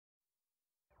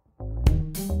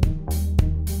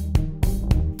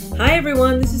Hi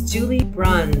everyone, this is Julie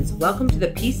Bruns. Welcome to the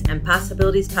Peace and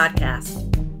Possibilities podcast.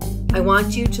 I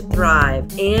want you to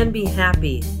thrive and be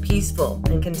happy, peaceful,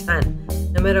 and content,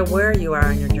 no matter where you are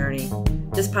on your journey.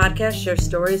 This podcast shares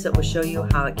stories that will show you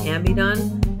how it can be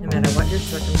done, no matter what your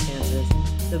circumstances.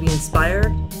 You'll be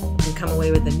inspired and come away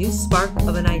with a new spark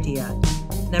of an idea.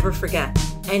 Never forget,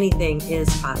 anything is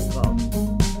possible.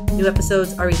 New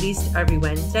episodes are released every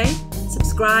Wednesday.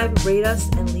 Subscribe, rate us,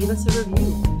 and leave us a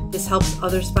review. This helps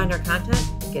others find our content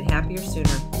and get happier sooner.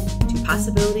 To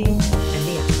possibility and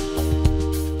beyond.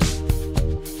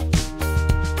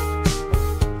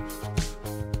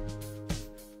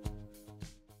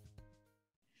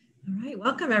 All right,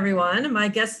 welcome everyone. My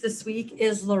guest this week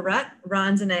is Laurette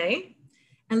Rondenet.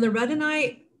 And Laurette and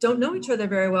I don't know each other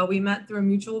very well. We met through a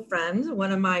mutual friend,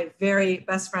 one of my very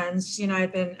best friends. She and I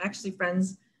have been actually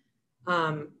friends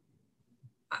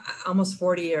almost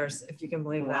 40 years, if you can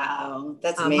believe that. Wow,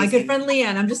 that's amazing. My good friend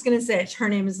Leanne, I'm just going to say it. Her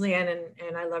name is Leanne,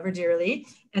 and I love her dearly.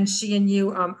 And she and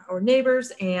you are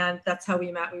neighbors, and that's how we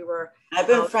met. I've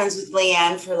been friends with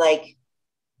Leanne for like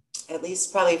at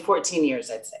least probably 14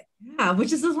 years, I'd say. Yeah,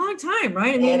 which is a long time,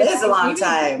 right? I mean, it is a long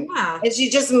time. Yeah. And she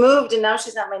just moved, and now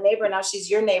she's not my neighbor. Now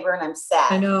she's your neighbor, and I'm sad.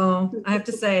 I know. I have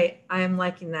to say, I am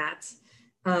liking that.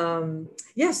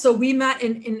 So we met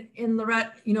in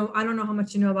Laurette. You know, I don't know how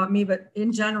much you know about me, but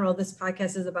in general, this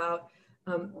podcast is about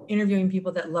interviewing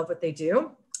people that love what they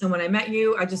do. And when I met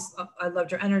you, I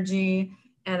loved your energy,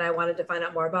 and I wanted to find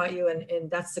out more about you.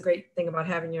 And that's the great thing about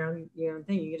having your own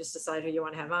thing. You just decide who you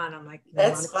want to have on. I'm like,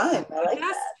 that's fun. I like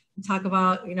that. Talk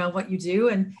about, what you do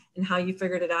and how you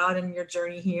figured it out and your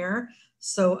journey here.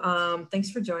 So thanks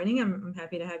for joining. I'm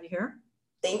happy to have you here.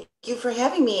 Thank you for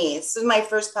having me. This is my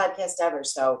first podcast ever.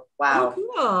 So, wow.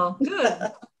 Oh, cool.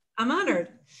 Good. I'm honored.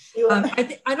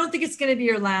 I don't think it's going to be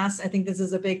your last. I think this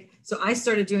is so I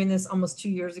started doing this almost 2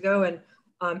 years ago,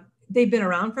 and they've been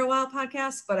around for a while,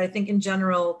 podcasts, but I think in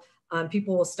general,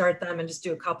 people will start them and just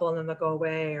do a couple and then they'll go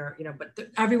away but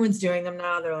everyone's doing them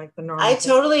now. They're like the normal. I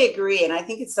totally agree. And I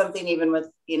think it's something even with,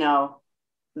 the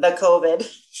COVID,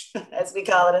 as we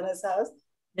call it in this house.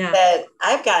 Yeah. That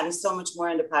I've gotten so much more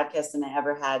into podcasts than I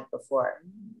ever had before.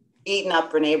 Eating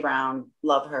up Brene Brown,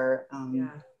 love her.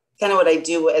 Kind of what I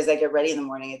do as I get ready in the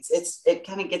morning. It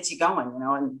kind of gets you going,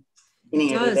 and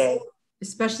beginning of the day.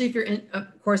 Especially if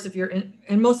you're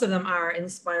and most of them are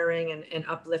inspiring and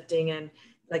uplifting and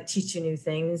like teach you new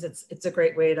things. It's a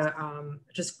great way to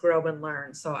just grow and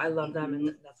learn. So I love them, and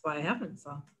that's why I have them.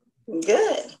 So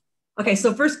good. Okay,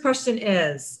 so first question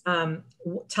is,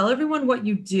 tell everyone what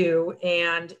you do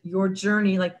and your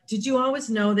journey. Like, did you always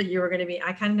know that you were going to be,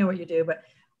 I kind of know what you do, but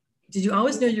did you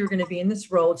always know you were going to be in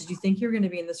this role? Did you think you were going to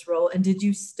be in this role? And did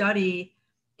you study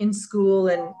in school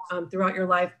and throughout your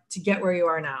life to get where you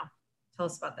are now? Tell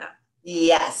us about that.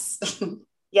 Yes.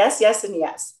 yes, and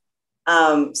yes.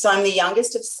 So I'm the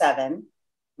youngest of 7.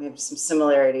 We have some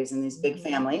similarities in these big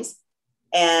families.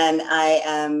 And I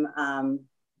am,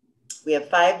 we have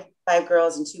five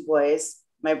girls and 2 boys.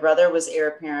 My brother was heir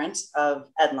apparent of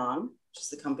Edlong, which is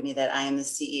the company that I am the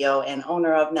CEO and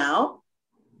owner of now.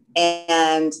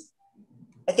 And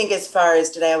I think as far as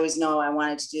did I always know I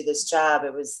wanted to do this job,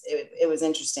 it was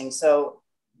interesting. So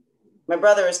my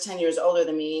brother is 10 years older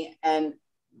than me, and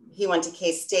he went to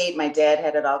K-State. My dad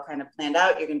had it all kind of planned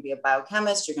out. You're going to be a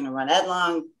biochemist. You're going to run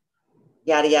Edlong,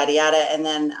 yada, yada, yada. And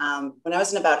then when I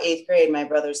was in about 8th grade, my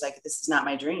brother's like, this is not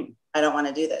my dream. I don't want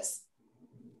to do this.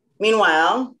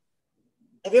 Meanwhile,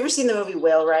 have you ever seen the movie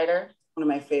Whale Rider? One of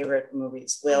my favorite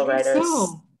movies, Whale Rider.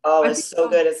 So. Oh, it's so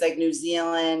good. It's like New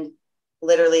Zealand.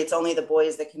 Literally, it's only the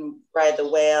boys that can ride the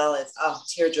whale. It's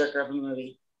tearjerker of a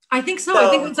movie. I think so.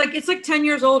 I think it's like 10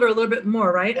 years old or a little bit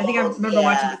more, right? I think I remember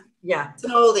watching it. Yeah. It's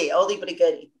an oldie but a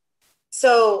goodie.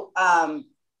 So, I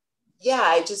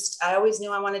always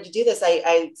knew I wanted to do this.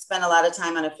 I spent a lot of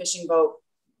time on a fishing boat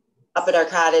up at our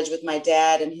cottage with my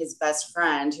dad and his best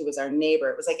friend, who was our neighbor.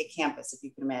 It was like a campus, if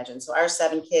you can imagine. So our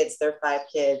 7 kids, their 5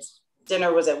 kids,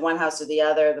 dinner was at one house or the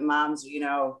other. The moms,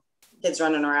 kids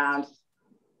running around.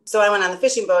 So I went on the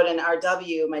fishing boat, and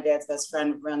RW, my dad's best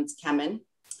friend, runs Kemin,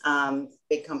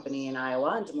 big company in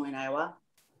Iowa, Des Moines, Iowa.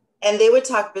 And they would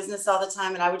talk business all the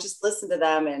time, and I would just listen to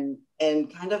them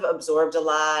and kind of absorbed a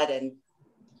lot. And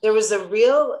there was a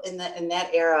real, in that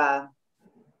era,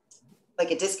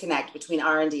 like a disconnect between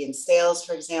R&D and sales,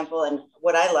 for example. And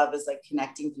what I love is like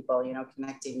connecting people,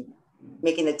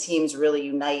 making the teams really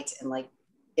unite and like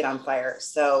get on fire.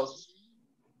 So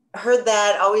I heard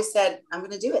that, always said, I'm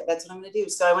going to do it. That's what I'm going to do.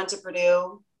 So I went to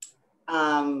Purdue,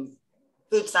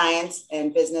 food science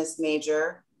and business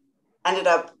major, ended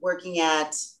up working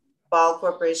at Ball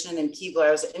Corporation and Keebler.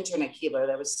 I was an intern at Keebler.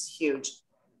 That was huge.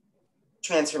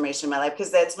 transformation in my life,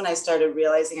 because that's when I started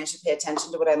realizing I should pay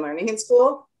attention to what I'm learning in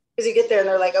school. Because you get there and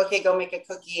they're like, okay, go make a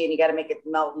cookie and you got to make it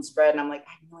melt and spread. And I'm like,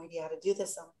 I have no idea how to do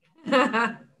this. So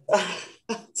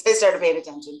I started paying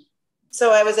attention.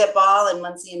 So I was at Ball in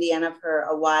Muncie, Indiana for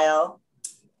a while.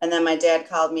 And then my dad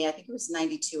called me, I think it was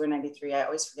 92 or 93. I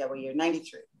always forget what year,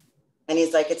 93. And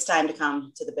he's like, it's time to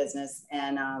come to the business.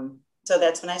 And so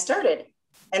that's when I started,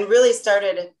 and really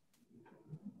started,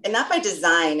 and not by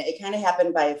design, it kind of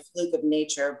happened by a fluke of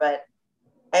nature, but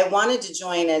I wanted to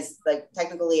join as like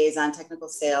technical liaison, technical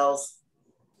sales.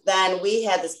 Then we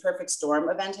had this perfect storm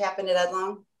event happen at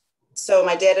Edlong. So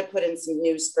my dad had put in some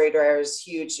new spray dryers,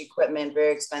 huge equipment,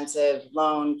 very expensive,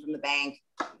 loan from the bank.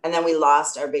 And then we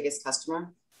lost our biggest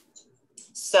customer.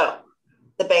 So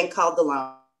the bank called the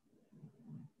loan.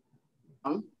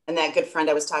 And that good friend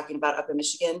I was talking about up in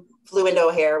Michigan flew into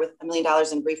O'Hare with $1 million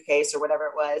in briefcase or whatever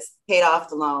it was, paid off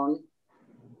the loan,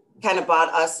 kind of bought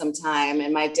us some time.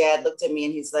 And my dad looked at me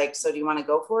and he's like, so do you want to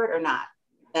go for it or not?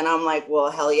 And I'm like,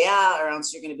 well, hell yeah, or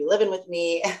else you're going to be living with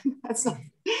me.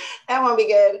 That won't be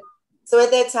good. So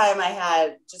at that time I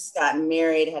had just gotten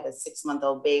married, had a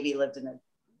 6-month-old baby, lived in a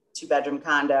 2-bedroom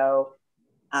condo.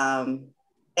 And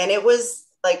it was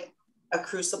like a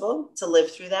crucible to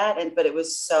live through that. But it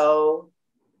was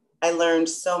I learned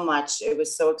so much. It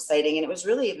was so exciting. And it was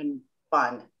really even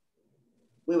fun.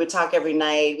 We would talk every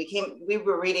night. We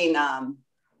were reading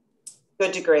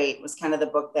Good to Great was kind of the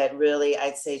book that really,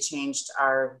 I'd say, changed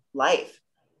our life,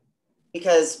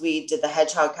 because we did the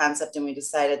hedgehog concept and we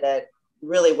decided that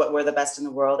really what we're the best in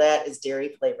the world at is dairy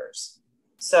flavors.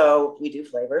 So we do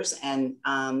flavors, and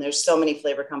there's so many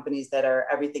flavor companies that are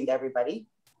everything to everybody.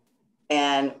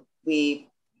 And we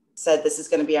said, this is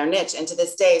going to be our niche. And to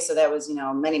this day, so that was,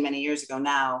 many, many years ago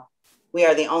now, we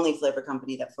are the only flavor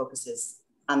company that focuses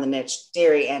on the niche,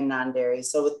 dairy and non-dairy.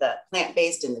 So with the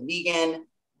plant-based and the vegan,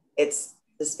 it's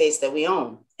the space that we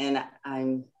own. And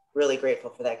I'm really grateful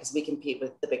for that, because we compete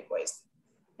with the big boys.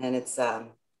 And it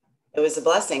was a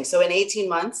blessing. So in 18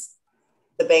 months,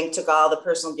 the bank took all the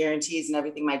personal guarantees and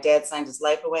everything my dad signed his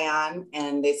life away on.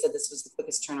 And they said this was the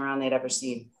quickest turnaround they'd ever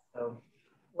seen. So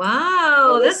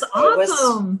wow, that's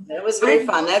awesome. It was very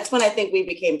fun. That's when I think we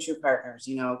became true partners,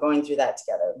 going through that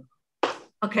together.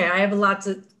 Okay, I have a lot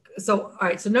to, all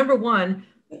right. So number one,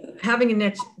 having a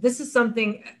niche, this is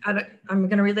something, I'm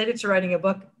going to relate it to writing a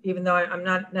book, even though I'm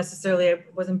not necessarily, I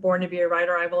wasn't born to be a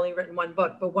writer. I've only written one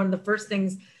book, but one of the first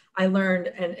things I learned,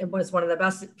 and it was one of the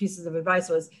best pieces of advice,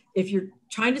 was if you're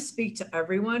trying to speak to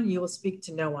everyone, you will speak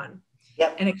to no one.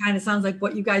 Yep. And it kind of sounds like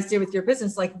what you guys did with your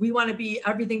business. Like, we want to be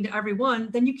everything to everyone,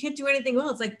 then you can't do anything well.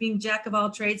 It's like being jack of all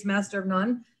trades, master of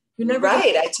none. You never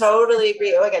right. I totally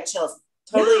agree. Oh, I got chills.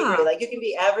 Totally agree. Like, you can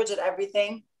be average at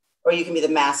everything, or you can be the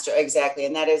master. Exactly.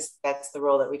 And that's the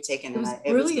role that we've taken. It was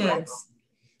brilliant.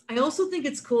 I also think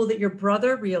it's cool that your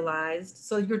brother realized,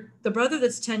 so you're the brother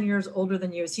that's 10 years older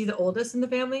than you. Is he the oldest in the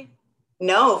family?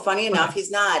 No, funny enough,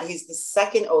 he's not. He's the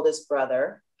second oldest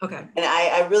brother. Okay. And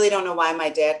I really don't know why my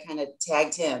dad kind of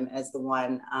tagged him as the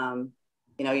one,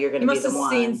 you're going to be the one. He must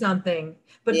have seen something.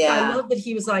 But yeah. I love that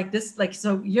he was like this, like,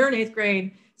 so you're in 8th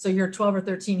grade, so you're 12 or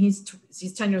 13. He's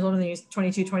 10 years older than you, he's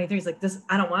 22, 23. He's like, this,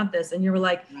 I don't want this. And you were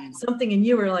like, right. Something in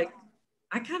you were like,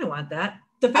 I kind of want that.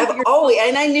 And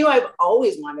I knew I've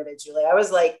always wanted it, Julie. I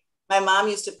was like, my mom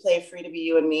used to play Free to Be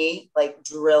You and Me, like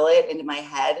drill it into my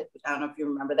head. I don't know if you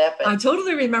remember that, but I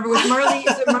totally remember with Marley.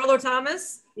 Is it Marlo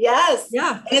Thomas? Yes.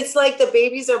 Yeah. And it's like the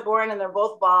babies are born and they're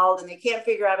both bald and they can't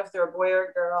figure out if they're a boy or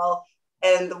a girl.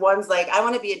 And the one's like, I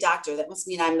want to be a doctor. That must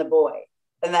mean I'm the boy.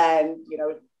 And then,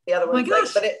 the other one's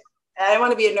like, but I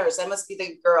want to be a nurse. I must be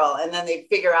the girl. And then they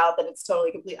figure out that it's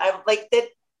totally complete. I like that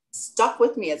stuck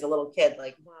with me as a little kid.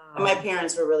 Like, wow. And my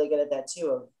parents were really good at that too.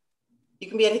 Of, you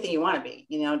can be anything you want to be,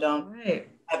 don't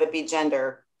have it be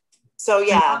gender. So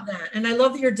yeah. I love that. And I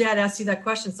love that your dad asked you that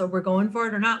question. So we're going for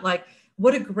it or not? Like,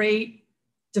 what a great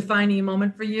defining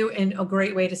moment for you, and a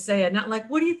great way to say it. Not like,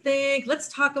 what do you think? Let's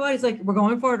talk about it. He's like, we're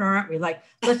going for it or aren't we? Like,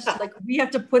 let's like, we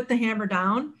have to put the hammer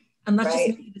down and let's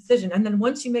just make a decision. And then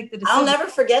once you make the decision, I'll never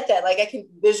forget that. Like, I can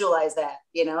visualize that,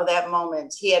 that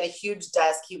moment. He had a huge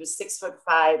desk. He was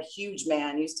 6'5", huge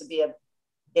man, used to be a,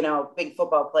 big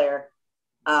football player.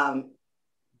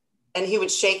 And he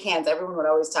would shake hands. Everyone would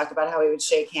always talk about how he would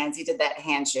shake hands. He did that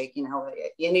handshake, you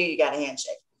knew you got a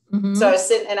handshake. Mm-hmm. So I was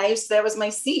sitting, and that was my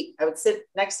seat. I would sit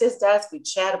next to his desk. We'd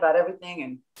chat about everything.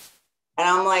 And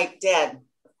I'm like, Dad,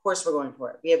 of course we're going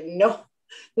for it. We have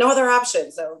no other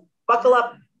option. So buckle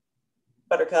up,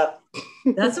 Buttercup.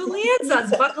 That's what Leanne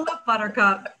says. Buckle up,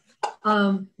 Buttercup.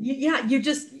 You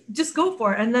just go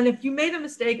for it. And then if you made a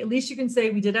mistake, at least you can say,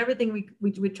 we did everything.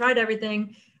 We tried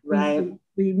everything. Right.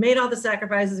 We made all the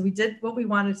sacrifices. We did what we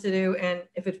wanted to do. And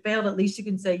if it failed, at least you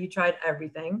can say you tried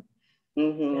everything.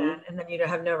 And then you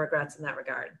have no regrets in that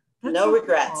regard. That's no so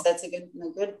regrets. cool. That's a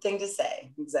good thing to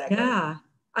say. Exactly. Yeah.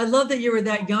 I love that you were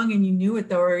that young and you knew it,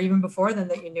 though, or even before then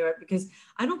that you knew it, because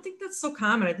I don't think that's so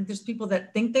common. I think there's people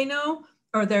that think they know,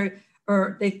 or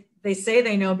they say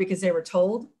they know because they were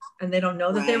told, and they don't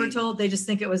know that they were told. They just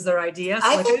think it was their idea. So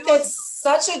I think that's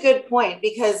such a good point,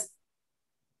 because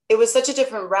it was such a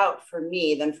different route for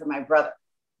me than for my brother.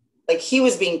 Like, he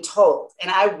was being told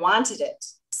and I wanted it.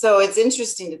 So it's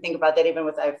interesting to think about that, even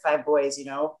with I have 5 boys, you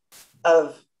know,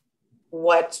 of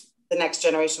what the next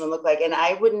generation would look like. And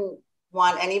I wouldn't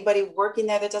want anybody working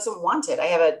there that doesn't want it. I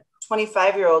have a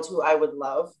 25-year-old who I would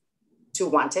love to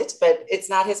want it, but it's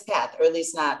not his path, or at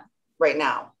least not right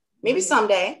now. Maybe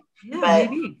someday, but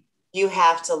maybe. You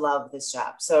have to love this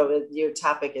job. So your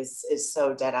topic is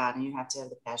so dead on, and you have to have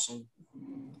the passion.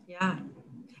 Yeah.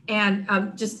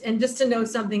 And just to know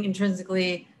something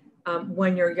intrinsically,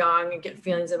 when you're young and get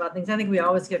feelings about things. I think we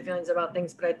always get feelings about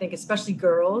things, but I think especially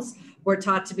girls, we're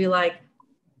taught to be like,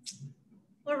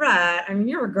 Laurette, I mean,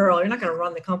 you're a girl. You're not going to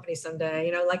run the company someday,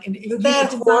 you know, like, is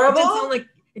that horrible?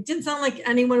 It didn't sound like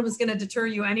anyone was going to deter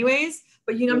you anyways,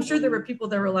 but, you know, I'm sure there were people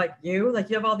that were like you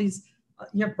have all these,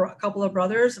 you have a couple of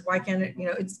brothers. Why can't it, you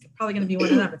know, it's probably going to be one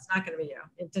of them. It's not going to be you.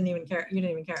 It didn't even care. You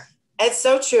didn't even care. It's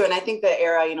so true. And I think the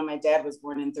era, you know, my dad was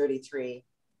born in 1933.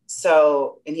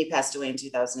 So, and he passed away in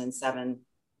 2007.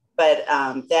 But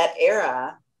that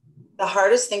era, the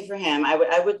hardest thing for him, I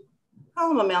would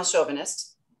call him a male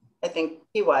chauvinist. I think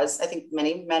he was. I think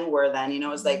many men were then, you know,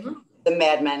 it was like the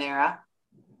Mad Men era.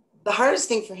 The hardest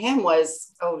thing for him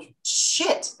was, oh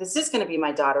shit, this is going to be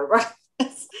my daughter, right?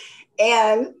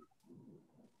 And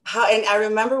I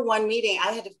remember one meeting,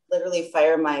 I had to literally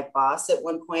fire my boss at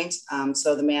one point.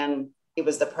 So the man, he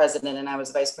was the president and I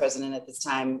was vice president at this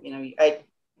time. You know,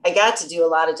 I got to do a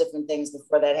lot of different things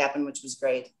before that happened, which was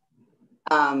great.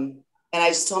 And I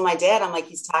just told my dad, I'm like,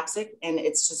 he's toxic and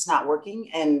it's just not working.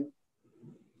 And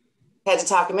had to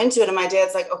talk him into it. And my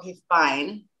dad's like, okay,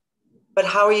 fine. But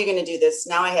how are you going to do this?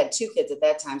 Now I had 2 kids at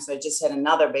that time. So I just had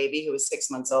another baby who was 6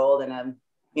 months old and a,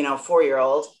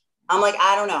 4-year-old. I'm like,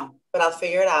 I don't know, but I'll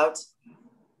figure it out.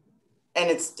 And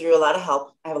it's through a lot of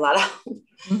help. I have a lot of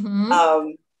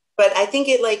help. But I think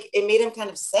it made him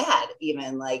kind of sad,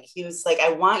 even. Like, he was like,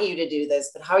 I want you to do this,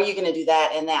 but how are you going to do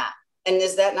that and that? And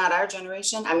is that not our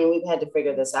generation? I mean, we've had to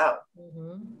figure this out,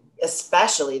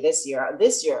 especially this year.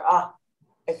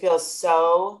 I feel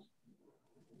so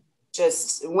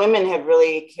just, women have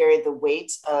really carried the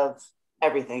weight of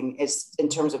everything. It's in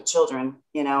terms of children,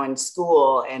 and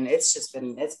school. And it's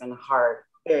been hard,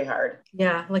 very hard.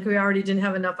 Yeah. Like, we already didn't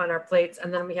have enough on our plates.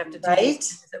 And then we have to do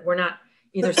things that we're not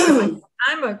either.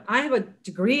 I have a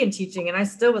degree in teaching, and I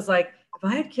still was like, if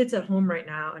I had kids at home right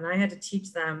now and I had to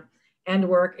teach them and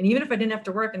work, and even if I didn't have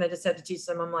to work and I just had to teach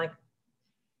them, I'm like,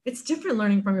 it's different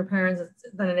learning from your parents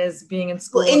than it is being in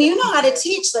school. Well, and you know how to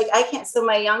teach. Like, I can't. So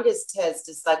my youngest has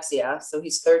dyslexia. So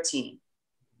he's 13.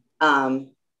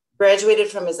 Graduated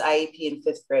from his IEP in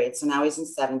 5th grade. So now he's in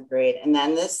 7th grade. And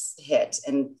then this hit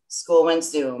and school went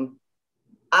Zoom.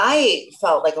 I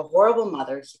felt like a horrible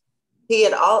mother. He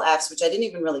had all Fs, which I didn't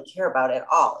even really care about at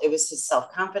all. It was his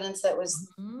self-confidence that was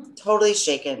totally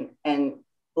shaken, and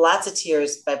lots of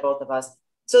tears by both of us.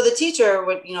 So the teacher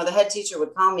would, the head teacher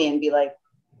would call me and be like,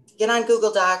 get on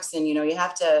Google Docs and, you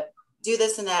have to do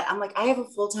this and that. I'm like, I have a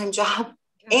full-time job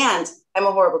and I'm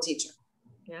a horrible teacher.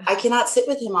 Yeah. I cannot sit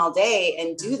with him all day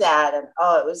and do that. And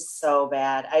it was so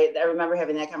bad. I remember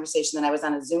having that conversation. Then I was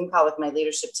on a Zoom call with my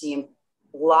leadership team,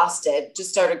 lost it, just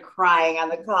started crying on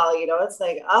the call. It's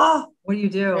like, what do you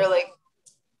do? They're like,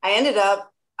 I ended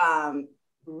up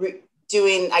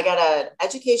I got an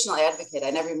educational advocate.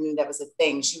 I never even knew that was a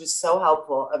thing. She was so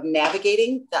helpful of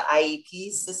navigating the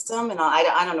IEP system. And I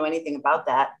don't know anything about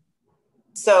that.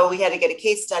 So we had to get a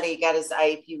case study, got his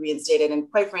IEP reinstated. And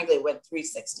quite frankly, it went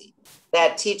 360.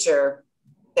 That teacher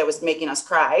that was making us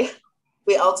cry,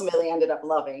 we ultimately ended up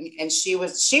loving. And she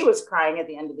was crying at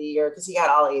the end of the year because he got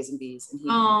all A's and B's and he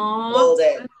pulled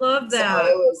it. I love that. So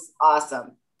it was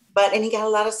awesome. And he got a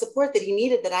lot of support that he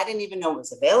needed that I didn't even know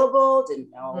was available,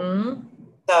 didn't know.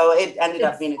 So it ended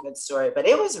up being a good story, but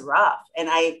it was rough. And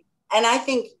I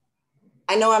think,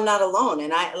 I know I'm not alone.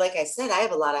 And like I said, I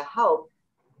have a lot of help.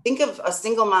 Think of a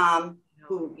single mom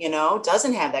who,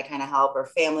 doesn't have that kind of help or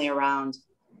family around.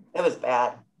 It was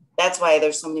bad. That's why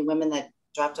there's so many women that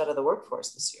dropped out of the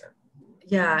workforce this year.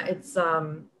 Yeah, it's,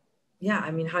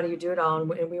 I mean, how do you do it all?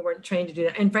 And we weren't trained to do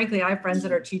that. And frankly, I have friends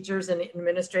that are teachers and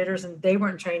administrators, and they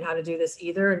weren't trained how to do this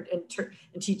either and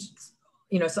teach,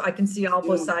 so I can see all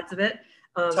both sides of it.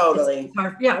 Totally. It's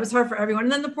hard. Yeah, it was hard for everyone.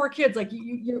 And then the poor kids, like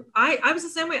I was the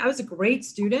same way. I was a great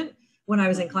student when I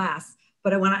was in class,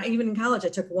 but even in college, I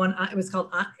took one. It was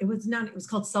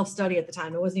called self-study at the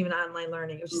time. It wasn't even online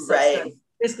learning. It was just self-study.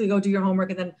 Basically, go do your homework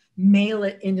and then mail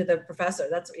it into the professor.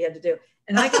 That's what you had to do.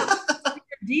 And I got a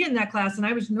D in that class, and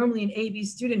I was normally an AB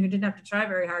student who didn't have to try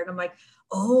very hard. And I'm like,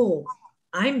 oh,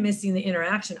 I'm missing the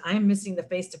interaction. I'm missing the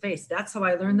face-to-face. That's how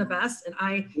I learn the best. And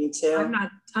Me too.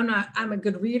 I'm a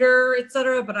good reader,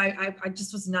 etc. But I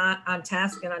just was not on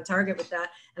task and on target with that.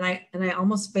 And I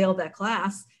almost failed that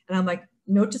class. And I'm like,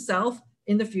 note to self,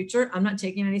 in the future, I'm not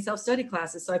taking any self-study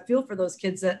classes. So I feel for those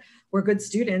kids that were good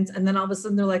students. And then all of a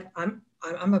sudden they're like, I'm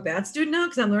a bad student now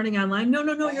because I'm learning online. No,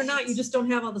 you're not. You just don't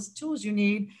have all the tools you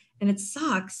need. And it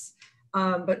sucks.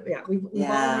 But yeah, we've all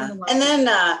learned a lot. And then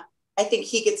I think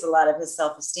he gets a lot of his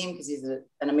self-esteem because he's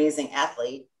an amazing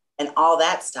athlete, and all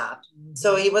that stopped. Mm-hmm.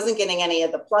 So he wasn't getting any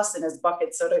of the plus in his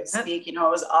bucket, so to speak. You know,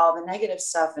 it was all the negative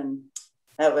stuff. And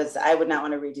I would not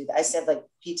want to redo that. I still have like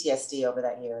PTSD over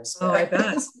that year. Oh, I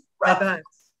bet. I bet.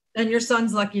 And your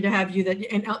son's lucky to have you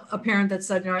and a parent that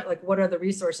said, you know, like, what are the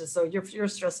resources? So you're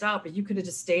stressed out, but you could have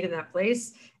just stayed in that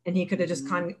place and he could have just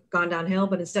gone downhill.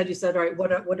 But instead you said, all right,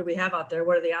 what do we have out there?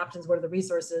 What are the options? What are the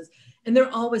resources? And there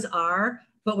always are,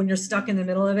 but when you're stuck in the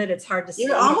middle of it, it's hard to see.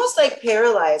 You're almost like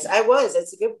paralyzed.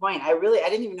 It's a good point. I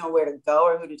didn't even know where to go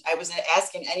or I wasn't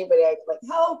asking anybody. I could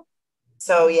help.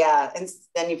 So yeah. And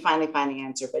then you finally find the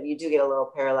answer, but you do get a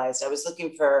little paralyzed. I was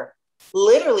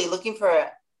literally looking for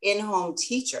a in-home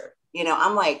teacher. You know,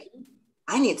 I'm like,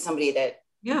 I need somebody that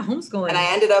homeschooling. And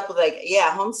I ended up with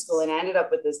homeschooling. I ended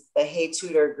up with the Hey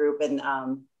Tutor group and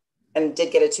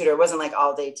did get a tutor. It wasn't like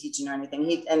all day teaching or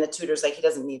anything. And the tutor's like, he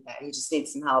doesn't need that. He just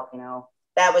needs some help, you know.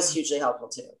 That was hugely helpful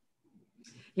too.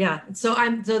 Yeah. So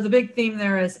the big theme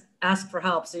there is ask for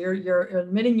help. So you're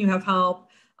admitting you have help.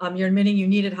 You're admitting you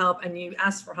needed help and you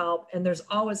asked for help, and there's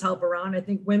always help around. I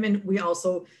think women, we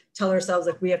also tell ourselves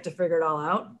like we have to figure it all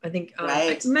out. I think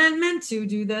men too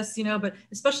do this, you know, but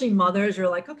especially mothers, you're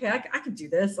like, okay, I could do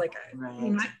this. Like,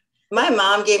 my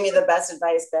mom gave me the best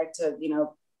advice back to, you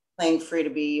know, playing free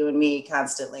to be you and me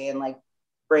constantly and like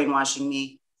brainwashing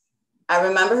me. I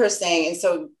remember her saying, and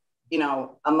so, you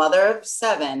know, a mother of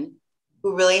 7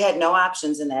 who really had no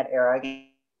options in that era,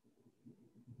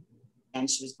 and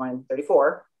she was born in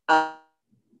 34.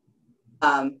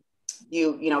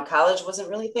 You know, college wasn't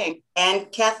really a thing, and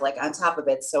Catholic on top of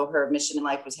it. So her mission in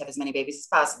life was have as many babies as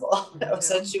possible.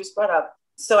 So she was brought up.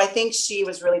 So I think she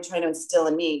was really trying to instill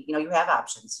in me, you know, you have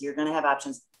options. You're going to have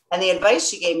options. And the advice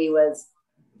she gave me was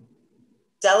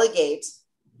delegate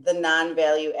the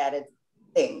non-value added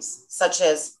things, such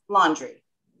as laundry,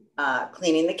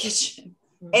 cleaning the kitchen.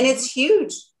 Mm-hmm. And it's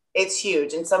huge. It's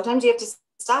huge. And sometimes you have to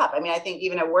stop. I mean, I think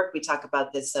even at work, we talk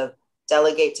about this of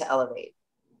delegate to elevate.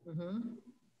 Mm-hmm.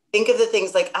 Think of the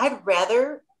things like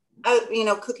you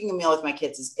know, cooking a meal with my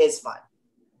kids is fun.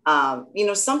 You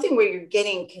know, something where you're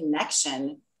getting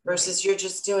connection versus you're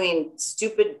just doing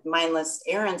stupid, mindless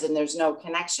errands and there's no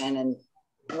connection, and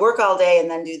work all day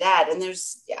and then do that. And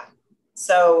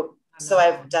So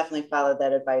I've definitely followed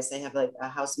that advice. I have like a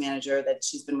house manager that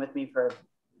she's been with me for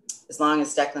as long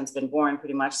as Declan's been born,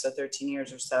 pretty much. So 13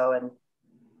 years or so. And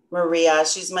Maria,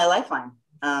 she's my lifeline,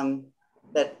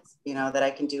 that, you know, that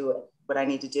I can do what I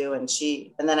need to do. And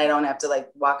then I don't have to like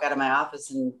walk out of my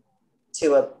office and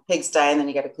to a pigsty, and then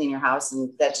you got to clean your house.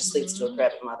 And that just leads to a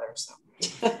crappy mother. So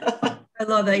I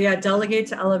love that. Yeah. Delegate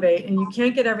to elevate. And you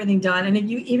can't get everything done. And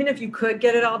even if you could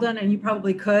get it all done, and you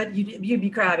probably could, you'd be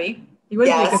crabby. You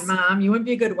wouldn't be a good mom. You wouldn't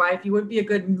be a good wife. You wouldn't be a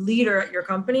good leader at your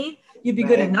company. You'd be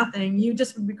good at nothing. You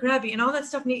just would be crabby, and all that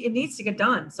stuff it needs to get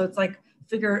done. So it's like,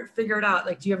 figure it out.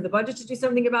 Like, do you have the budget to do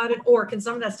something about it? Or can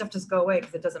some of that stuff just go away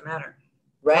because it doesn't matter?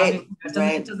 Right.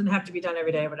 It doesn't have to be done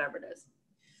every day, whatever it is.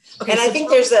 Okay, and I think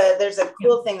there's a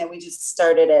cool thing that we just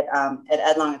started at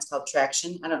Edlong. It's called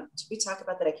Traction. Did we talk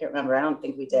about that? I can't remember. I don't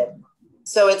think we did.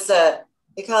 So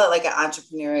they call it like an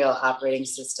entrepreneurial operating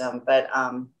system, but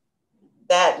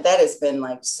that has been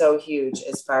like so huge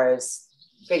as far as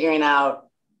figuring out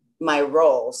my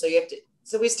role. So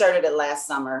we started it last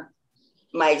summer,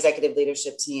 my executive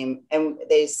leadership team, and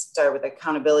they start with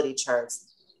accountability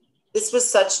charts. This was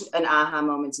such an aha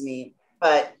moment to me,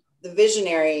 but the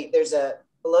visionary,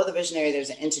 below the visionary, there's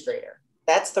an integrator.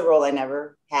 That's the role. I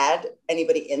never had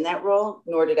anybody in that role,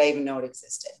 nor did I even know it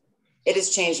existed. It has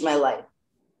changed my life,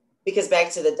 because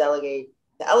back to the delegate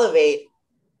to elevate,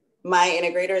 my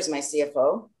integrator is my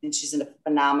CFO, and she's a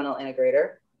phenomenal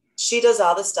integrator. She does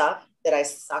all the stuff that I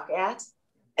suck at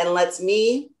and lets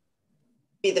me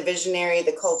be the visionary,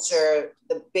 the culture,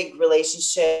 the big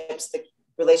relationships, the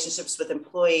relationships with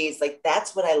employees. Like,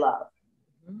 that's what I love.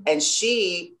 And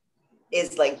she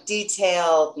is like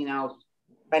detailed,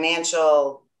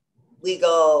 financial, legal,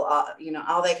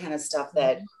 all that kind of stuff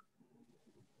that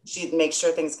she'd make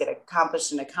sure things get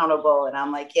accomplished and accountable. And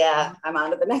I'm like, yeah, I'm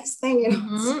on to the next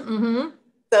thing,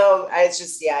 So I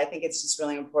think it's just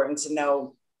really important to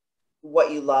know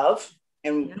what you love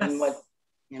and what,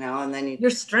 and then your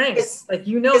strengths, that's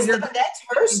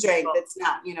her strength. It's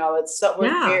not, it's so we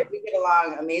get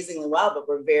along amazingly well, but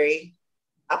we're very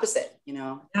opposite,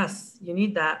 Yes, you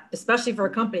need that, especially for a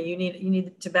company. You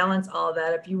need to balance all of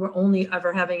that. If you were only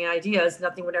ever having ideas,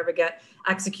 nothing would ever get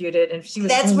executed. And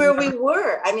that's where we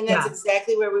were. I mean, that's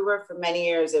exactly where we were for many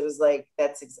years. It was like,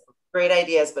 great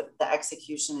ideas, but the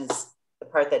execution is the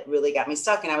part that really got me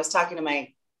stuck. And I was talking to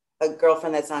a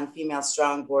girlfriend that's on Female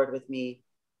Strong board with me.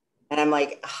 And I'm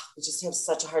like, we just have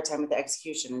such a hard time with the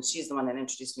execution. And she's the one that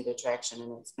introduced me to Traction.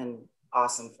 And it's been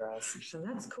awesome for us. So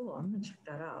that's cool. I'm going to check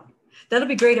that out. That'll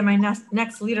be great in my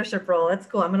next leadership role. That's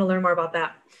cool. I'm going to learn more about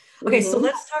that. Okay. So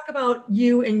let's talk about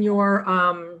you and your,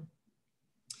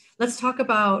 let's talk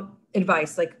about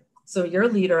advice. So you're a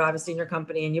leader, obviously, in your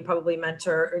company, and you probably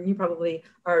mentor, and you probably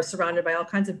are surrounded by all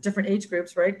kinds of different age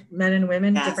groups, right? Men and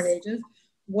women, different ages.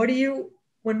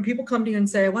 When people come to you and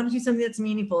say, I want to do something that's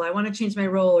meaningful, I want to change my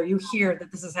role, or you hear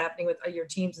that this is happening with your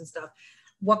teams and stuff,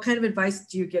 what kind of advice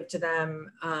do you give to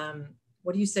them?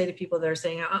 What do you say to people that are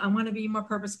saying, I want to be more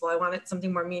purposeful, I want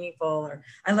something more meaningful, or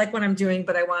I like what I'm doing,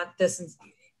 but I want this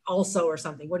also, or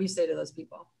something? What do you say to those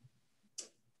people?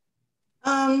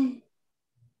 I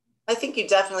think you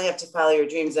definitely have to follow your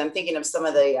dreams. I'm thinking of some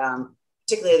of the,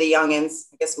 particularly the youngins,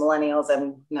 I guess millennials.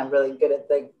 I'm not really good at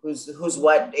who's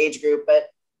what age group, but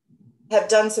have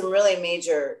done some really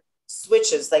major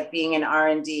switches, like being in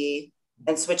R&D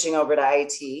and switching over to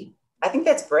IT. I think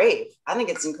that's brave. I think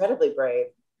it's incredibly brave.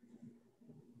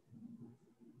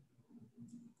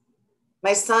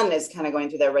 My son is kind of going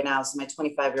through that right now. So my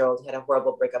 25-year-old had a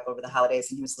horrible breakup over the holidays,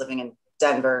 and he was living in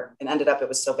Denver, and ended up, it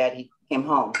was so bad, he came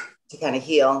home to kind of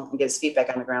heal and get his feet back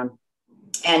on the ground.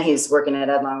 And he's working at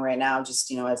Edlong right now, just,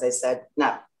 as I said,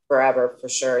 not forever, for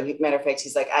sure. Matter of fact,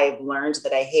 he's like, I've learned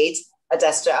that I hate a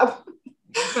desk job.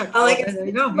 I'm like, there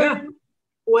you go. Yeah.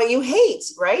 What you hate,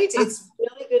 right? It's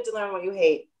really good to learn what you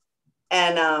hate.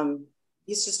 And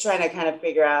he's just trying to kind of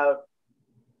figure out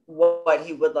what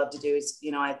he would love to do. Is,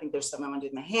 I think there's something I want to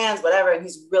do with my hands, whatever. And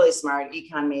he's really smart,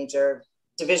 econ major,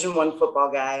 Division I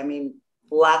football guy. I mean,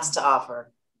 lots to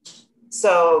offer.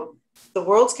 So the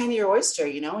world's kind of your oyster,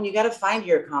 and you got to find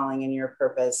your calling and your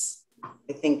purpose.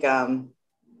 I think definitely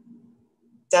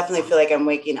feel like I'm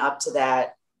waking up to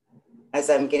that as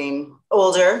I'm getting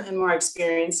older and more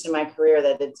experienced in my career,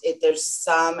 that there's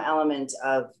some element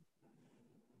of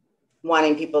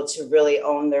wanting people to really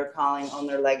own their calling, own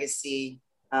their legacy.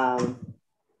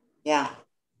 Yeah.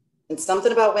 And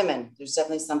something about women. There's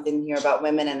definitely something here about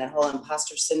women and that whole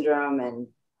imposter syndrome, and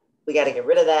we got to get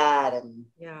rid of that. And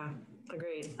yeah,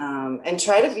 agreed. And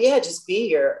try to, just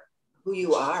be who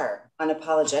you are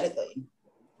unapologetically.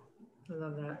 I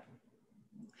love that.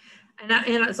 And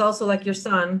it's also like your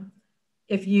son,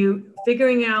 if you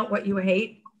figuring out what you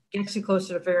hate gets you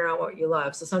closer to figuring out what you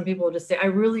love. So some people will just say, I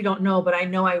really don't know, but I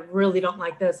know I really don't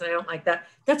like this and I don't like that.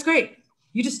 That's great.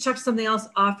 You just checked something else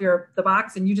off the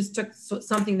box, and you just took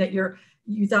something that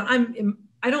you thought,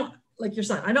 I don't like your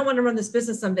son. I don't want to run this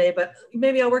business someday, but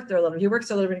maybe I'll work there a little bit. He works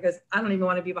there a little bit and goes, I don't even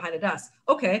want to be behind a desk.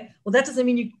 Okay. Well, that doesn't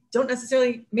mean you don't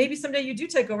necessarily, maybe someday you do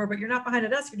take over, but you're not behind a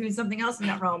desk. You're doing something else in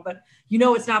that realm, but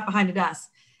it's not behind a desk.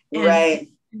 And, right.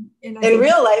 In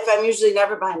real life, I'm usually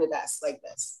never behind a desk like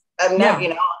this.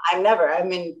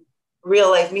 I'm in real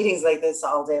life meetings like this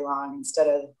all day long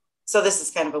so this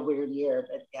is kind of a weird year,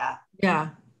 but yeah. Yeah.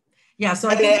 Yeah. So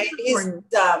I think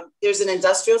there's an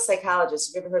industrial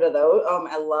psychologist. Have you ever heard of those?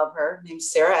 I love her. Named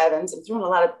Sarah Evans. I'm throwing a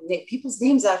lot of people's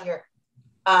names out here.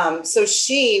 So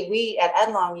we at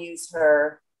Edlong use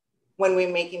her when we're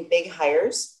making big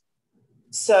hires.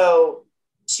 So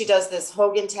she does this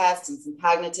Hogan test and some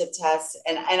cognitive tests.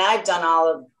 And I've done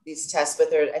all of these tests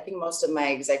with her. I think most of my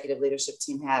executive leadership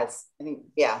team has.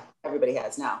 Everybody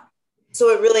has now. So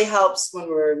it really helps when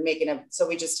we're so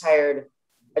we just hired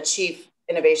a chief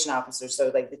innovation officer.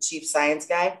 So like the chief science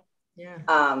guy. Yeah.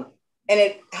 And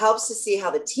it helps to see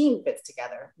how the team fits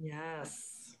together.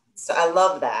 Yes. So I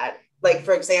love that. Like,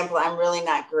 for example, I'm really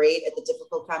not great at the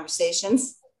difficult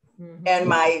conversations. Mm-hmm. And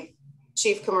my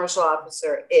chief commercial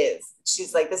officer is.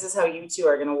 She's like, this is how you two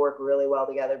are going to work really well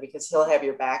together, because he'll have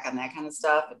your back on that kind of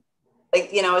stuff. And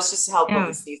it's just helpful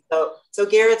to see. So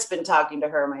Garrett's been talking to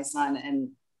her, my son, and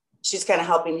she's kind of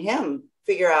helping him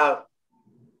figure out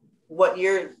what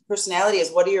your personality is.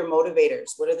 What are your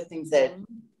motivators? What are the things that,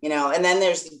 and then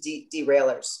there's the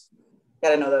derailers. got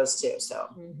to know those too. So.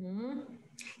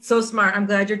 So smart. I'm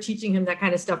glad you're teaching him that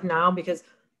kind of stuff now, because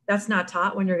that's not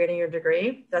taught when you're getting your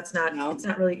degree. That's not, it's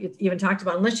not really even talked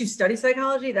about unless you study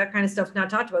psychology. That kind of stuff's not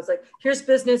talked about. It's like, here's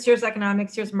business, here's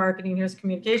economics, here's marketing, here's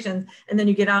communications. And then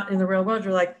you get out in the real world,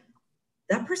 you're like,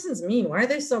 that person's mean. Why are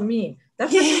they so mean? That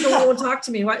person won't talk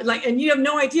to me. Why? Like, and you have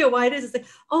no idea why it is. It's like,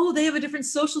 oh, they have a different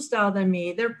social style than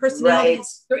me. Their personality,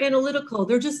 they're analytical.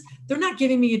 They're not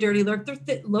giving me a dirty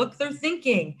look. They're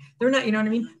thinking. They're not, you know what I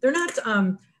mean? They're not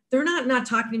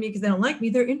talking to me because they don't like me.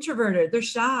 They're introverted. They're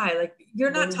shy. Like,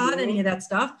 you're not taught any of that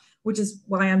stuff, which is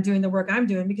why I'm doing the work I'm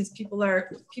doing, because people,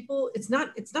 it's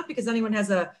not because anyone is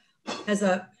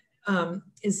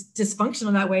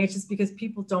dysfunctional that way. It's just because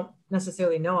people don't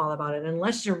necessarily know all about it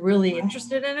unless you're really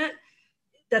interested in it.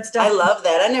 That stuff. I love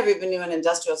that. I never even knew an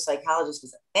industrial psychologist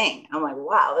was a thing. I'm like,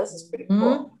 wow, this is pretty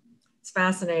cool. It's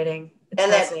fascinating.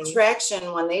 That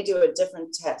traction, when they do a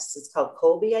different test, it's called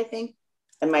Colby, I think.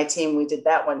 And my team, we did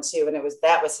that one too. And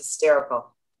that was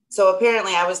hysterical. So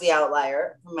apparently I was the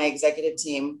outlier from my executive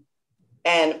team.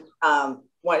 And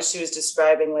what she was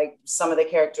describing, like some of the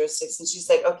characteristics. And she's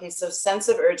like, okay, so sense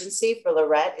of urgency for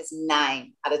Laurette is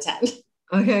 9 out of 10.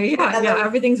 Okay. Yeah.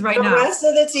 Everything's right now. The rest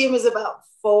of the team is about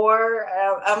 4.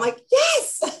 I'm like,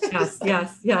 yes.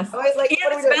 Yes. I was like, and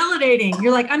it's validating.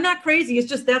 You're like, I'm not crazy. It's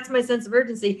just, that's my sense of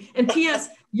urgency. And P.S.,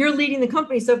 you're leading the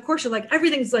company. So of course you're like,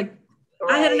 everything's like,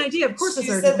 I had an idea. Of course, she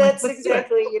said that's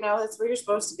exactly, that's where you're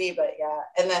supposed to be. But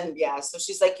and then so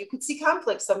she's like, you could see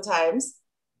conflict sometimes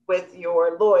with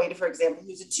your Lloyd, for example,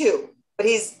 who's a 2, but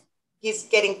he's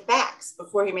getting facts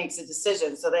before he makes a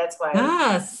decision. So that's why,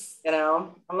 I'm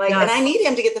like, and I need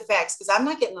him to get the facts because I'm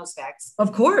not getting those facts.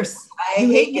 Of course,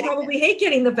 you probably hate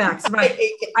getting the facts, right?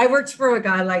 I worked for a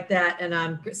guy like that,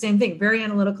 and same thing, very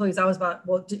analytical. He's always about,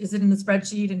 well, is it in the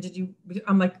spreadsheet? And did you?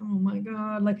 I'm like, oh my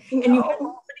god, like, and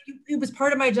it was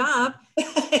part of my job.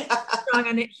 Strong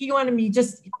on it. He wanted me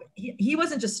he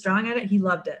wasn't just strong at it. He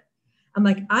loved it. I'm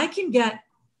like, I can get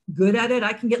good at it.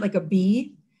 I can get like a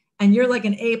B, and you're like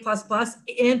an A++,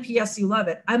 and P.S. you love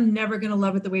it. I'm never going to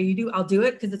love it the way you do. I'll do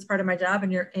it because it's part of my job,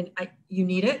 and you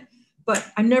need it. But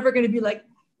I'm never going to be like,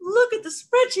 look at the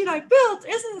spreadsheet I built.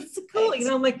 Isn't it so cool?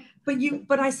 I'm like,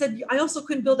 but I said, I also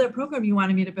couldn't build that program you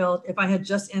wanted me to build if I had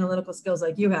just analytical skills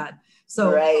like you had.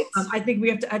 So I think we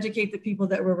have to educate the people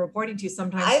that we're reporting to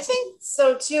sometimes. I think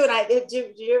so too. And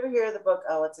do you ever hear the book?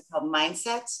 Oh, what's it called?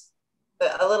 Mindset.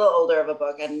 A little older of a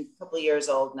book, and a couple of years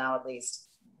old now at least.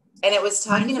 And it was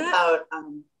talking about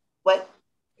what?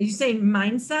 Are you saying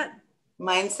mindset?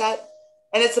 Mindset.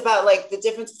 And it's about like the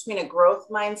difference between a growth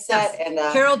mindset and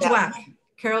Carol Dweck.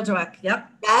 Yep.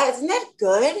 Isn't that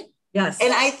good? Yes.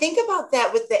 And I think about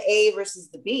that with the A versus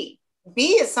the B.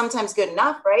 B is sometimes good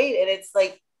enough, right? And it's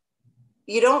like,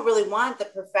 you don't really want the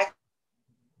perfectionist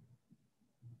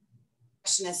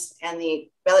and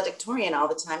the valedictorian all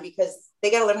the time, because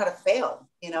they got to learn how to fail,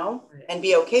 and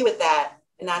be okay with that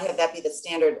and not have that be the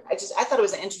standard. I thought it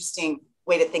was an interesting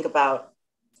way to think about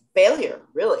failure,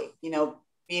 really,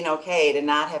 being okay to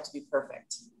not have to be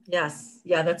perfect. Yes.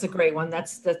 Yeah, that's a great one.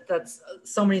 That's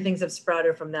so many things have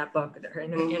sprouted from that book in her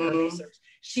research.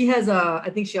 She has I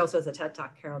think she also has a TED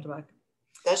Talk, Carol Dweck.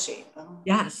 Does she? Oh.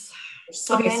 Yes. There's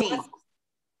so many.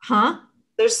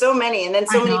 There's so many. And then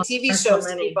so many TV shows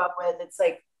to keep up with. It's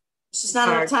like, it's just not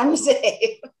enough time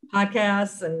today.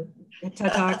 Podcasts and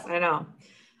TED Talks. I know.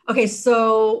 Okay.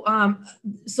 So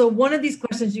one of these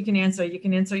questions you can answer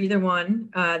either one.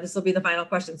 This will be the final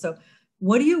question. So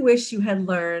what do you wish you had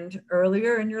learned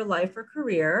earlier in your life or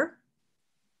career?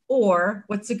 Or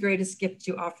what's the greatest gift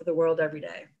you offer the world every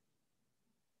day?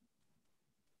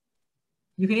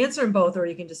 You can answer them both, or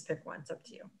you can just pick one. It's up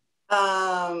to you.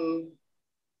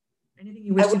 Anything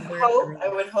you wish I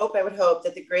would hope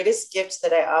that the greatest gift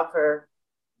that I offer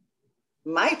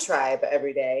my tribe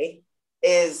every day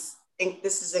is,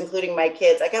 this is including my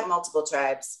kids. I got multiple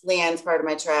tribes. Leanne's part of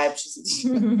my tribe. She's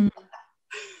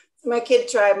my kid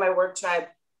tribe, my work tribe.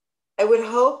 I would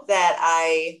hope that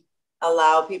I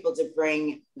allow people to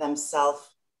bring themselves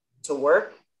to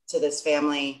work, to this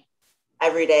family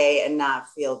every day, and not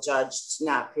feel judged,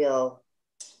 not feel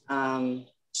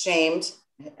shamed.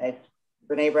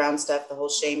 Brene Brown stuff, the whole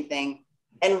shame thing,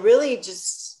 and really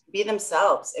just be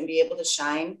themselves and be able to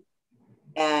shine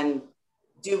and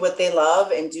do what they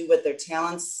love and do what their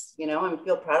talents, and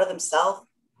feel proud of themselves.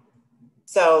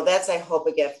 So that's, I hope,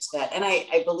 a gift that, and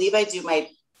I believe I do. I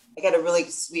got a really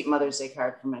sweet Mother's Day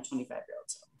card from my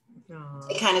 25-year-old. So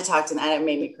it kind of talked, and it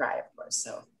made me cry, of course.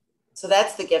 So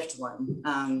that's the gift one.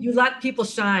 You let people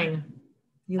shine.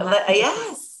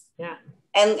 Yes. Yeah.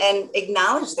 And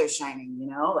acknowledge their shining,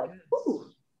 like, ooh,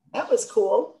 that was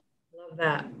cool. Love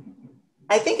that.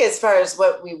 I think as far as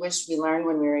what we wish we learned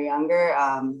when we were younger,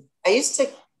 I used to,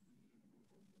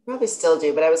 probably still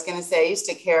do, but I was going to say I used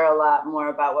to care a lot more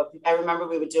about what I remember.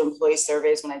 We would do employee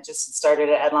surveys when I just started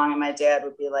at Edlong, and my dad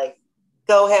would be like,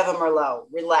 go have a Merlot,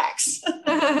 relax.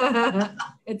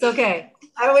 It's okay.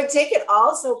 I would take it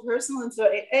all so personal,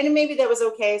 and maybe that was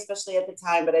okay, especially at the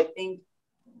time, but I think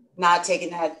not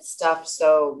taking that stuff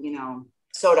so,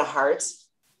 so to heart,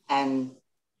 and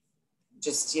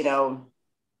just,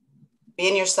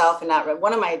 being yourself and not,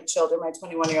 one of my children, my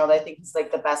 21-year-old, I think he's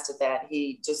like the best at that.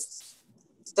 He just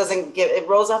doesn't give, it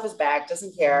rolls off his back,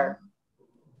 doesn't care.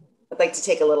 I'd like to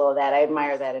take a little of that. I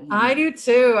admire that in him. I do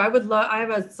too. I have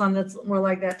a son that's more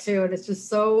like that too. And it's just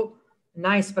so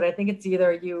nice, but I think it's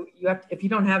either you have, if you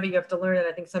don't have it, you have to learn it.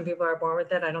 I think some people are born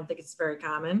with it. I don't think it's very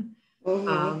common.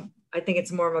 Mm-hmm. I think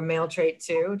it's more of a male trait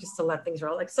too, just to let things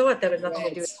roll. Like, so what, that has nothing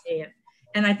to do with me.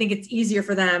 And I think it's easier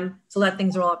for them to let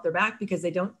things roll off their back because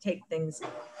they don't take things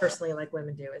personally like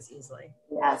women do as easily.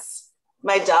 Yes.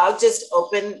 My dog just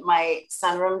opened my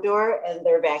sunroom door and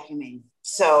they're vacuuming.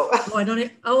 So I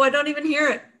don't even hear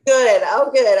it. Good.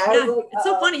 Oh, good. It's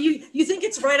so funny. You think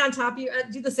it's right on top of you. I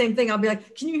do the same thing. I'll be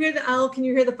like, can you hear the owl? Can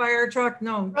you hear the fire truck?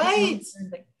 No. Right.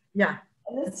 Yeah.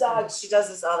 And this dog, she does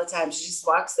this all the time. She just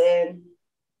walks in.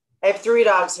 I have 3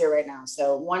 dogs here right now.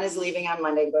 So one is leaving on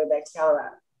Monday and going back to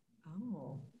Colorado.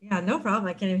 Oh, yeah, no problem.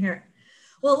 I can't even hear it.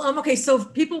 Well, okay. So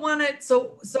if people want it.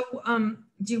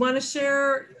 Do you want to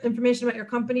share information about your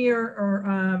company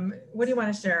or what do you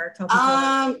want to share? Tell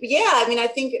people. Yeah, I mean, I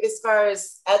think as far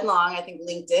as Edlong, I think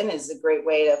LinkedIn is a great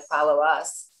way to follow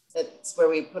us. It's where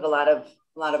we put a lot of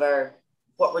our,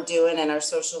 what we're doing and our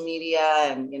social media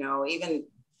and, even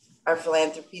our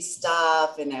philanthropy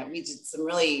stuff. And we did some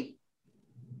really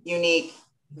unique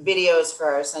videos for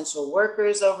our essential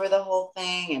workers over the whole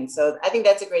thing. And so I think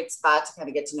that's a great spot to kind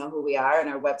of get to know who we are, and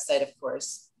our website, of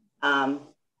course,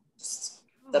 just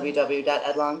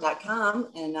www.edlong.com.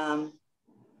 And I'm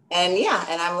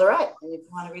Laurette. And if you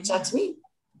want to reach out to me,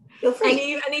 feel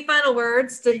free. Any final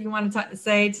words that you want to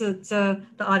say to the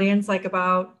audience, like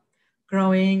about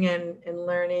growing and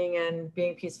learning and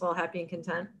being peaceful, happy, and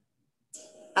content?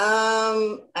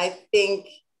 I think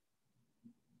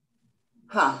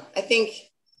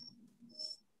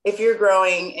if you're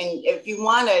growing and if you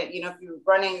want to, if you're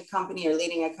running a company or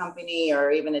leading a company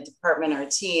or even a department or a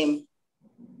team,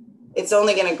 it's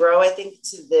only going to grow, I think,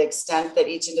 to the extent that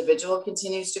each individual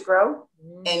continues to grow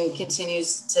and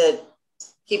continues to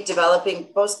keep developing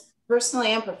both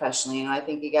personally and professionally. I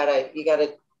think you gotta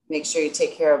make sure you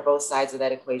take care of both sides of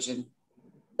that equation,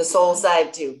 the soul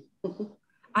side too.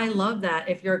 I love that.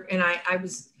 I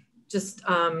was just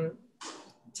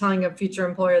telling a future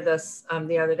employer this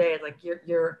the other day, like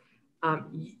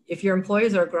if your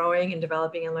employees are growing and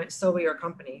developing and learning, so will your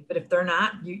company. But if they're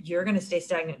not, you're going to stay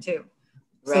stagnant too.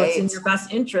 So It's in your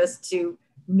best interest to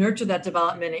nurture that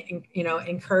development,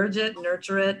 encourage it,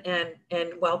 nurture it,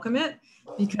 and welcome it,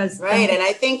 because and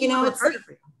I think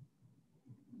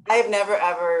I've never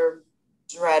ever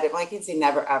dreaded. Well, I can't say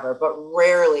never ever, but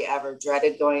rarely ever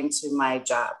dreaded going to my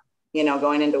job.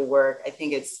 Going into work. I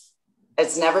think it's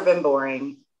never been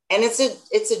boring, and it's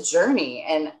a journey.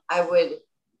 And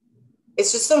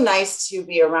it's just so nice to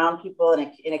be around people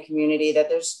in a community that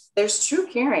there's true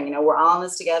caring. We're all in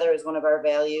this together is one of our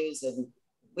values, and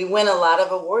we win a lot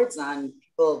of awards on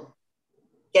people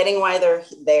getting why they're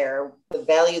there, the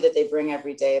value that they bring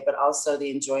every day, but also the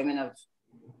enjoyment of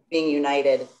being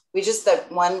united. We just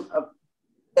that one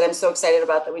that I'm so excited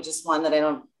about that we just won that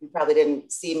you probably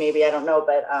didn't see, maybe, I don't know,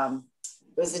 but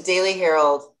it was the Daily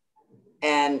Herald.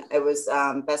 And it was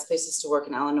best places to work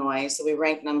in Illinois. So we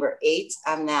ranked number 8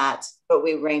 on that, but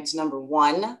we ranked number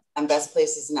 1 on best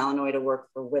places in Illinois to work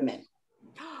for women.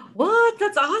 What?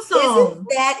 That's awesome. Isn't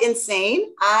that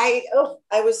insane? I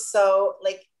was so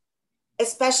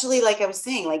especially like I was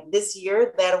saying, like this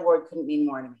year, that award couldn't mean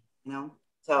more to me,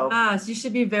 So so you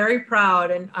should be very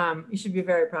proud, and you should be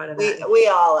very proud of that. We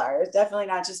all are. Definitely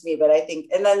not just me, but I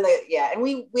think, and then and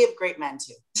we have great men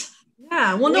too.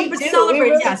 Yeah. Well, no, but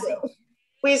celebrate. Yes.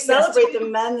 We celebrate the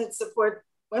men that support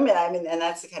women. I mean, and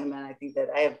that's the kind of men I think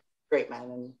that I have great men,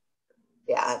 and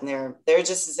and they're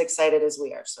just as excited as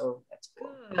we are. So that's cool.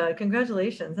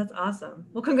 Congratulations. That's awesome.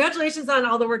 Well, congratulations on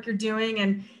all the work you're doing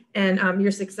and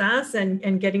your success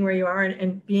and getting where you are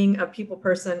and being a people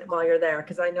person while you're there.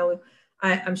 Because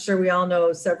I'm sure we all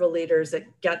know several leaders that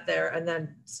get there and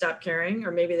then stop caring,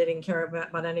 or maybe they didn't care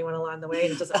about anyone along the way,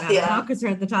 and it doesn't matter now because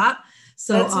they're at the top.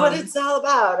 So that's what it's all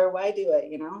about, or why do it,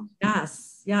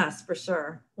 Yes, for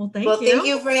sure. Well, thank you. Thank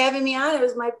you for having me on. It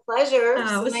was my pleasure.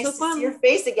 It was nice so fun to see your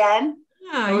face again.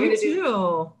 Yeah, you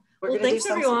too. Well, thanks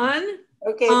everyone.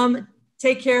 Okay.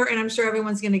 Take care. And I'm sure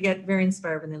everyone's going to get very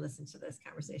inspired when they listen to this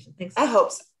conversation. Thanks. I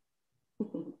hope so.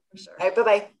 For sure. All right.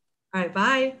 Bye-bye. All right.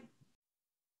 Bye.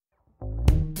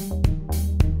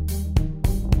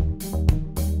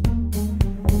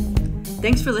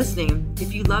 Thanks for listening.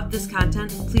 If you love this content,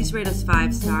 please rate us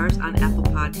 5 stars on Apple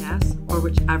Podcasts or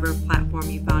whichever platform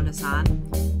you found us on.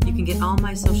 You can get all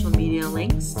my social media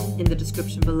links in the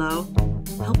description below.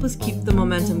 Help us keep the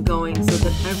momentum going so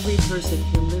that every person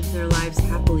can live their lives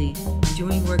happily,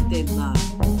 doing work they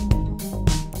love.